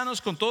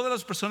ancianos, con todas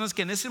las personas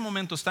que en ese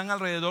momento están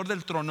alrededor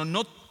del trono,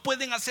 no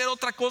pueden hacer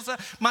otra cosa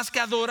más que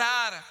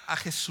adorar a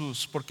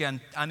Jesús, porque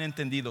han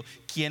entendido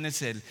quién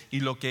es Él y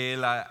lo que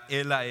Él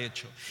ha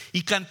hecho.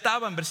 Y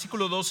cantaban,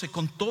 versículo 12,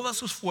 con todas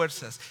sus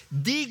fuerzas: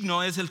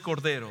 digno es el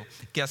Cordero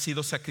que ha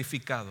sido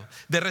sacrificado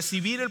de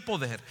recibir el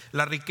poder,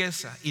 la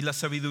riqueza y la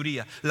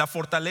sabiduría, la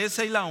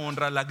fortaleza y la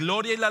honra, la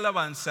gloria y la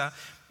alabanza.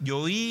 Y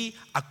oí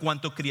a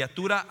cuanto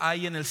criatura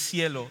hay en el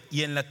cielo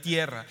y en la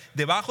tierra,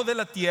 debajo de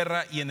la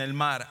tierra y en el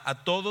mar,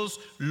 a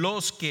todos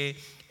los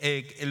que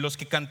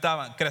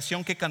cantaban,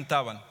 creación que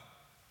cantaban: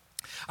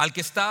 al que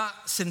está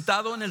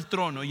sentado en el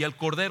trono y al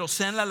Cordero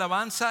sean la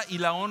alabanza y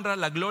la honra,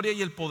 la gloria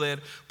y el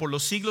poder por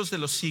los siglos de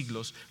los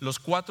siglos. Los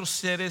 4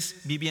 seres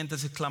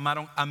vivientes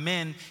exclamaron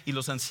amén, y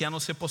los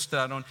ancianos se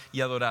postraron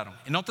y adoraron.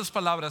 En otras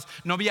palabras,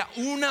 no había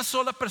una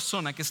sola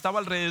persona que estaba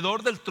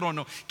alrededor del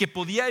trono que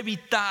podía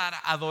evitar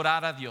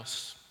adorar a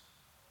Dios.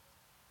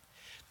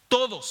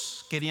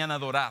 Todos querían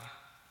adorar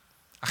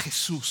a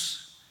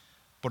Jesús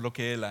por lo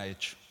que Él ha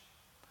hecho,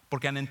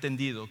 porque han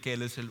entendido que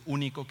Él es el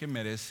único que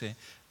merece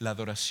la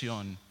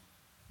adoración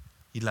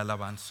y la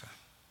alabanza.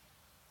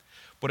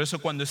 Por eso,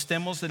 cuando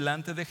estemos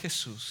delante de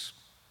Jesús,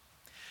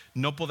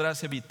 no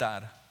podrás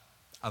evitar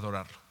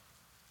adorarlo.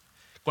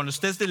 Cuando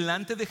estés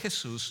delante de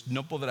Jesús,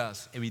 no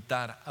podrás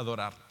evitar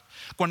adorarlo.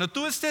 Cuando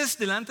tú estés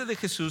delante de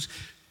Jesús,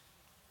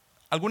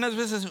 algunas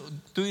veces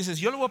tú dices: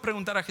 yo le voy a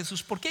preguntar a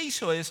Jesús, ¿por qué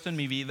hizo esto en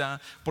mi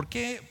vida? ¿Por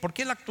qué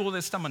Él actuó de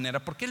esta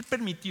manera? ¿Por qué Él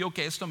permitió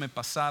que esto me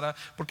pasara?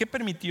 ¿Por qué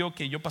permitió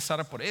que yo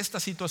pasara por esta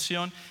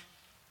situación?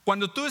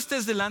 Cuando tú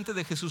estés delante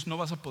de Jesús, no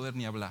vas a poder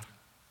ni hablar.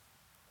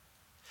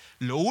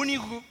 Lo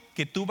único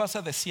que tú vas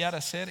a desear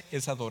hacer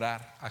es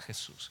adorar a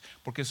Jesús,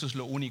 porque eso es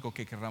lo único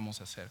que querramos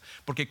hacer.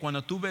 Porque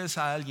cuando tú ves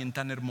a alguien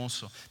tan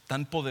hermoso,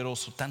 tan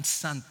poderoso, tan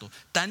santo,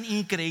 tan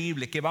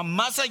increíble, que va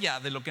más allá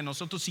de lo que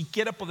nosotros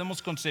siquiera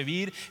podemos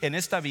concebir en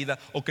esta vida,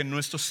 o que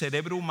nuestro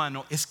cerebro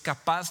humano es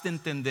capaz de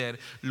entender,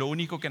 lo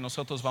único que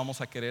nosotros vamos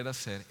a querer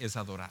hacer es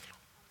adorarlo.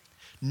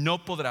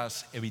 No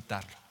podrás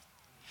evitarlo.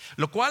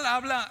 Lo cual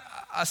habla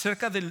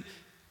acerca de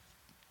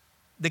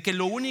que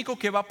lo único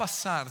que va a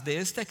pasar de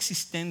esta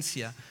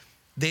existencia,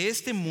 de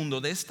este mundo,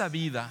 de esta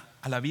vida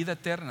a la vida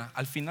eterna,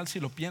 al final, si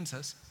lo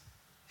piensas,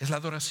 es la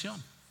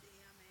adoración.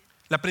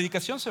 La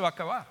predicación se va a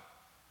acabar.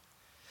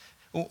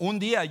 Un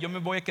día yo me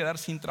voy a quedar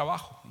sin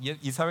trabajo,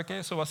 y ¿sabe qué?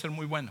 Eso va a ser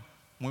muy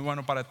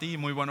bueno para ti y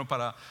muy bueno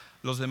para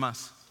los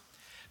demás.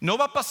 No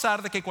va a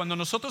pasar de que cuando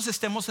nosotros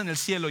estemos en el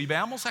cielo y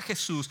veamos a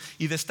Jesús,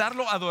 y de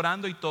estarlo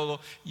adorando y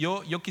todo,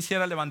 yo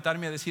quisiera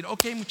levantarme a decir: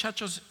 ok,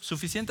 muchachos,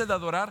 suficiente de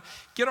adorar.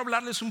 Quiero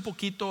hablarles un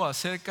poquito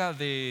acerca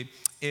de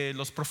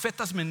los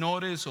profetas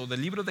menores o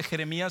del libro de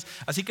Jeremías.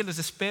 Así que les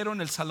espero en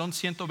el salón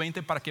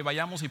 120 para que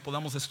vayamos y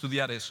podamos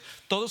estudiar eso.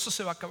 Todo eso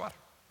se va a acabar,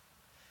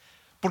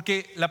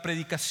 porque la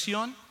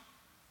predicación,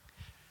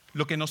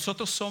 lo que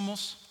nosotros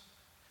somos,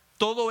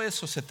 todo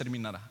eso se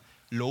terminará.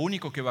 Lo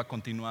único que va a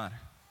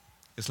continuar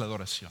es la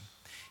adoración.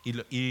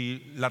 Y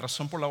la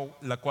razón por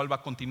la cual va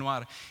a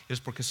continuar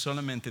es porque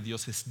solamente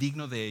Dios es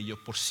digno de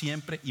ello, por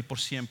siempre y por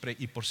siempre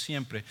y por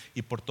siempre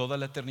y por toda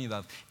la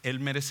eternidad. Él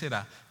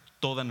merecerá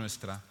toda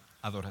nuestra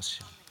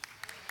adoración.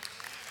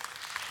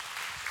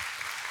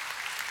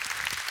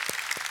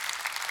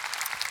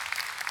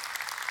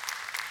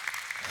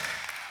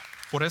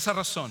 Por esa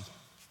razón,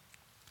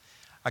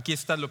 Aquí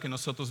está lo que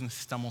nosotros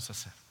necesitamos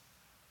hacer.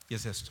 Y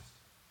es esto.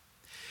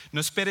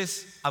 No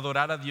esperes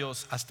adorar a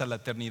Dios hasta la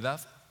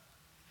eternidad,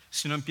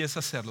 sino empieza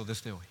a hacerlo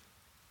desde hoy.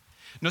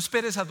 No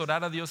esperes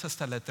adorar a Dios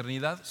hasta la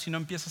eternidad, sino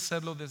empieza a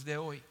hacerlo desde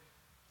hoy.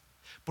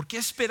 ¿Por qué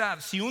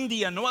esperar si un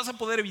día no vas a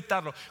poder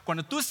evitarlo?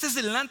 Cuando tú estés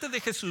delante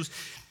de Jesús,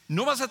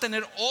 no vas a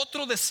tener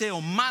otro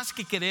deseo más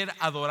que querer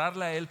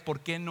adorarle a Él. ¿Por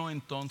qué no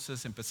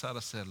entonces empezar a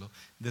hacerlo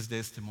desde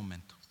este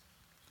momento?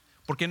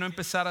 ¿Por qué no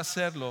empezar a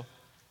hacerlo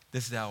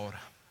desde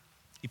ahora?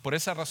 Y por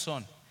esa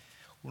razón,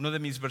 uno de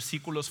mis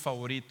versículos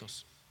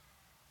favoritos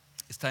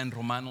está en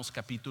Romanos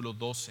capítulo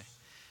 12,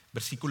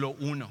 versículo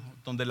 1,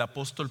 donde el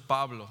apóstol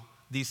Pablo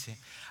dice: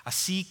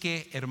 así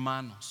que,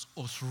 hermanos,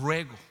 os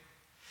ruego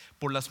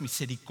por las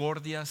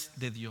misericordias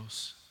de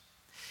Dios,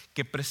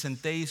 que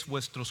presentéis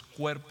vuestros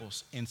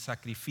cuerpos en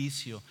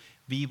sacrificio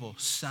vivo,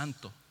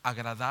 santo,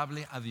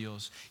 agradable a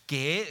Dios,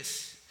 que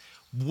es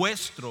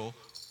vuestro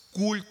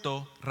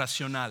culto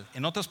racional.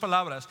 En otras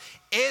palabras,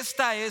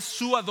 esta es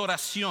su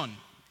adoración.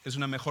 Es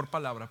una mejor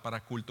palabra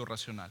para culto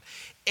racional.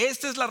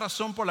 Esta es la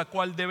razón por la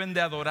cual deben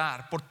de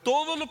adorar, por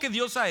todo lo que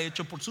Dios ha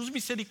hecho, por sus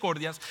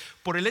misericordias,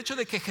 por el hecho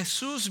de que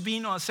Jesús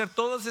vino a hacer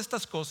todas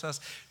estas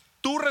cosas.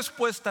 Tu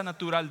respuesta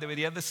natural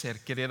debería de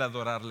ser querer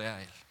adorarle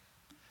a Él.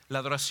 La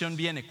adoración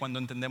viene cuando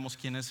entendemos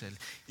quién es Él.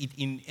 Y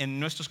en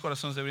nuestros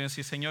corazones deberían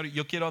decir: Señor,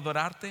 yo quiero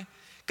adorarte.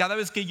 Cada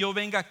vez que yo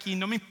venga aquí,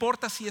 no me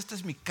importa si este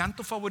es mi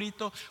canto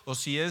favorito o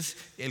si es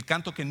el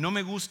canto que no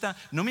me gusta.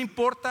 No me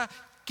importa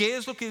qué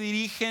es lo que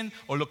dirigen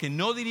o lo que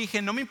no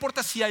dirigen. No me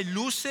importa si hay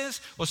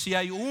luces o si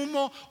hay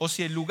humo, o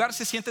si el lugar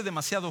se siente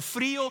demasiado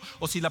frío,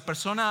 o si la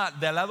persona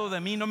de al lado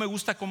de mí no me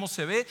gusta cómo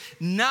se ve.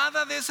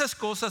 Nada de esas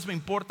cosas me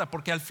importa,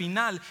 porque al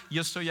final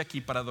yo estoy aquí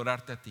para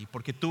adorarte a ti,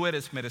 porque tú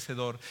eres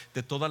merecedor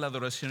de toda la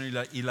adoración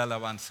y la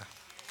alabanza.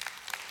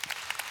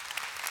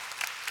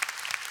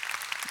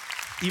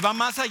 Y va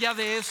más allá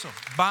de eso,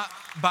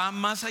 va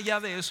más allá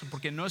de eso,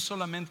 porque no es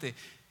solamente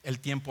el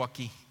tiempo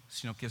aquí,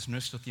 sino que es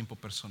nuestro tiempo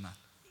personal.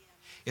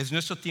 Es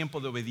nuestro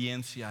tiempo de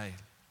obediencia a Él.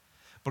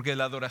 Porque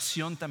la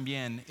adoración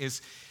también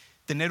es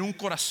tener un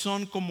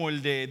corazón como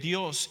el de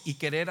Dios y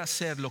querer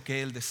hacer lo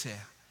que Él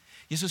desea.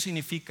 Y eso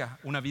significa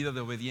una vida de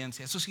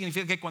obediencia. Eso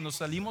significa que cuando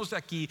salimos de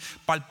aquí,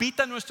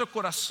 palpita nuestro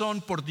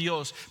corazón por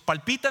Dios,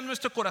 palpita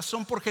nuestro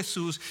corazón por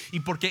Jesús,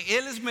 y porque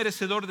Él es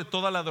merecedor de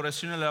toda la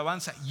adoración y la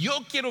alabanza.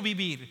 Yo quiero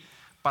vivir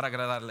para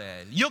agradarle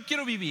a Él. Yo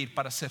quiero vivir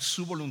para hacer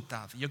su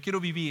voluntad. Yo quiero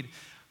vivir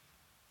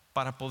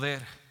para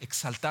poder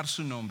exaltar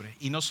su nombre.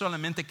 Y no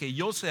solamente que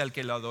yo sea el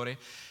que lo adore,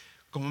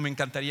 como me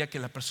encantaría que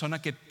la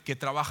persona que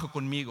trabaja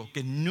conmigo,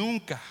 que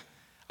nunca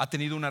ha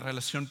tenido una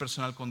relación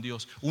personal con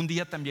Dios, un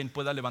día también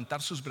pueda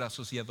levantar sus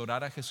brazos y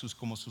adorar a Jesús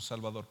como su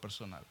Salvador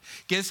personal.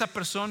 Que esa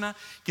persona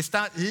que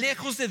está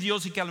lejos de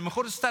Dios y que a lo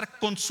mejor está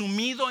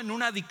consumido en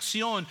una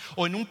adicción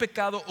o en un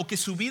pecado, o que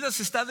su vida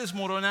se está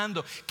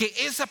desmoronando, que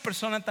esa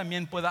persona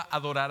también pueda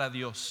adorar a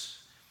Dios.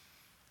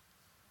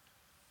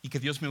 Y que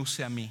Dios me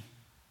use a mí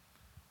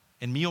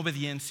en mi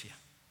obediencia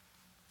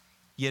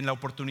y en la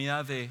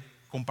oportunidad de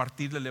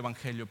compartirle el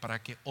evangelio,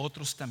 para que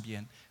otros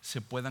también se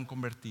puedan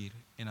convertir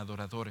en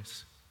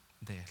adoradores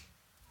de Él.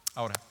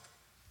 Ahora,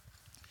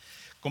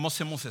 ¿cómo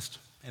hacemos esto?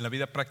 En la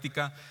vida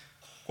práctica,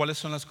 ¿cuáles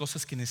son las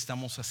cosas que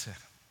necesitamos hacer?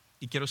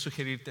 Y quiero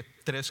sugerirte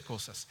 3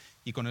 cosas,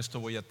 y con esto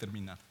voy a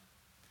terminar.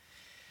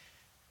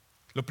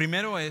 Lo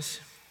primero es: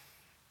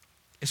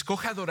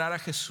 escoge adorar a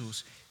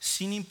Jesús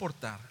sin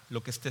importar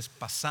lo que estés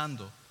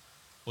pasando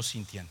o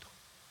sintiendo.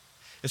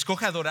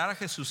 Escoge adorar a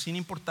Jesús sin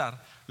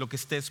importar lo que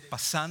estés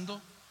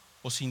pasando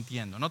o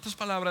sintiendo. En otras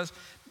palabras,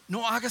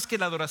 no hagas que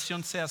la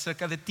adoración sea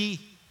acerca de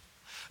ti.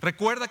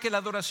 Recuerda que la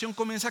adoración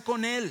comienza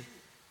con Él.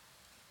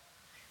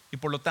 Y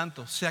por lo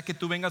tanto, sea que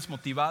tú vengas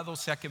motivado,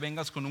 sea que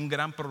vengas con un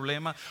gran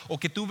problema, o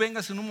que tú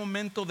vengas en un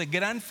momento de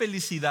gran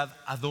felicidad,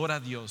 adora a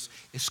Dios.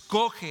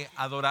 Escoge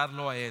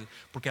adorarlo a Él,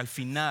 porque al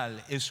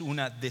final es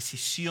una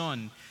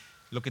decisión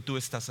lo que tú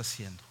estás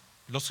haciendo.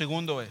 Lo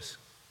segundo es: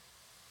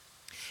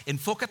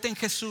 enfócate en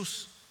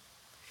Jesús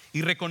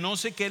y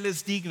reconoce que Él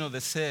es digno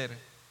de ser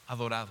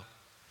adorado.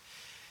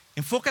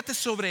 Enfócate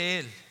sobre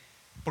Él,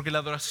 porque la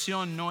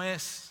adoración no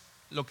es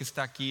lo que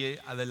está aquí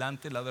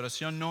adelante. La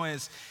adoración no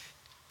es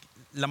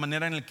la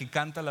manera en la que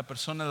canta la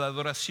persona. La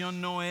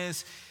adoración no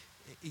es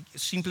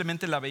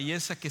simplemente la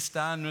belleza que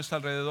está a nuestro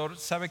alrededor.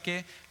 ¿Sabe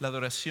qué? La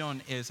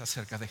adoración es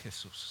acerca de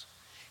Jesús.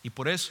 Y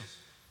por eso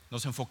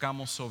nos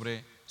enfocamos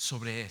sobre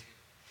Él.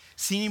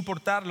 Sin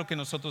importar lo que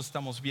nosotros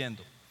estamos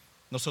viendo,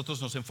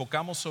 nosotros nos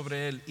enfocamos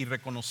sobre Él y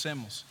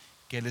reconocemos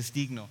que Él es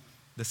digno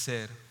de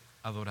ser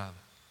adorado.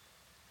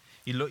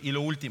 Y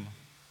lo último,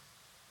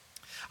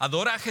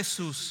 adora a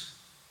Jesús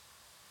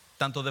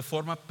tanto de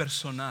forma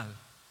personal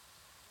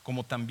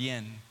como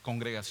también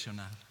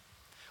congregacional.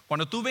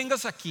 Cuando tú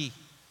vengas aquí,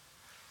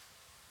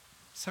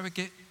 ¿sabe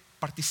qué?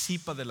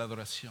 Participa de la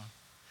adoración.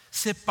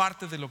 Sé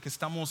parte de lo que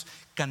estamos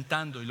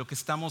cantando y lo que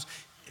estamos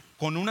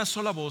con una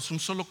sola voz,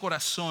 un solo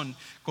corazón,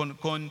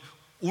 con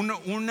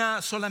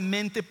una sola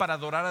mente para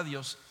adorar a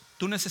Dios.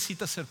 Tú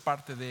necesitas ser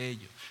parte de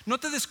ello. No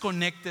te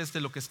desconectes de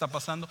lo que está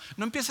pasando.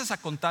 No empieces a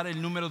contar el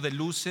número de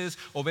luces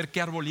o ver qué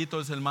arbolito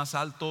es el más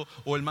alto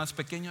o el más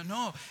pequeño.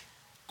 No,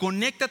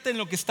 conéctate en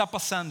lo que está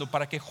pasando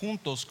para que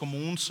juntos, como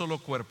un solo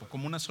cuerpo,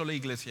 como una sola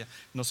iglesia,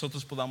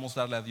 nosotros podamos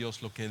darle a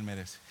Dios lo que Él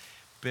merece.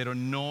 Pero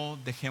no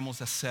dejemos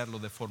de hacerlo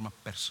de forma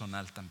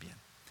personal también.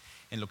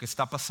 En lo que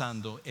está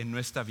pasando en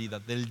nuestra vida,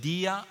 del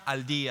día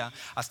al día,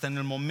 hasta en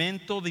el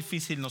momento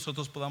difícil,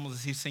 nosotros podamos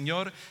decir: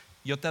 Señor,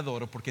 yo te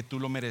adoro porque tú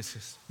lo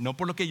mereces. No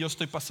por lo que yo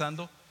estoy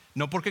pasando,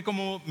 no porque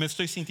como me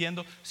estoy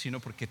sintiendo, sino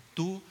porque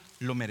tú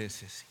lo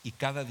mereces. Y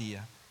cada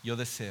día yo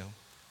deseo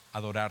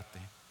adorarte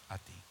a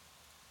ti.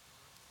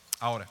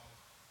 Ahora,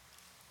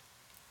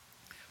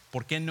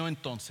 ¿por qué no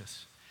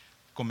entonces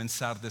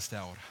comenzar desde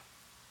ahora?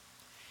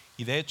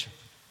 Y de hecho,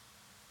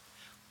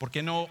 ¿por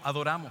qué no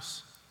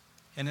adoramos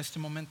en este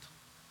momento?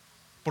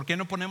 ¿Por qué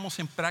no ponemos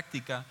en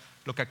práctica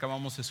lo que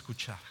acabamos de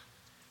escuchar?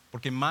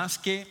 Porque más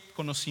que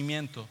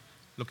conocimiento,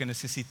 lo que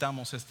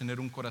necesitamos es tener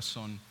un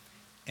corazón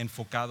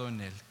enfocado en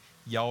Él.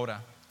 Y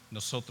ahora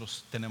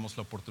nosotros tenemos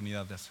la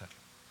oportunidad de hacerlo.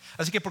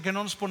 Así que ¿por qué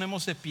no nos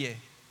ponemos de pie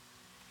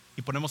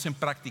y ponemos en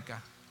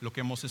práctica lo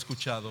que hemos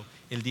escuchado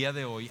el día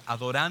de hoy,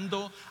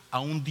 adorando a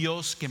un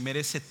Dios que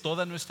merece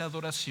toda nuestra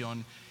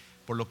adoración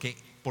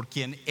por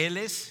quien Él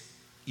es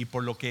y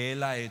por lo que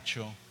Él ha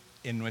hecho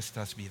en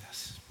nuestras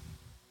vidas?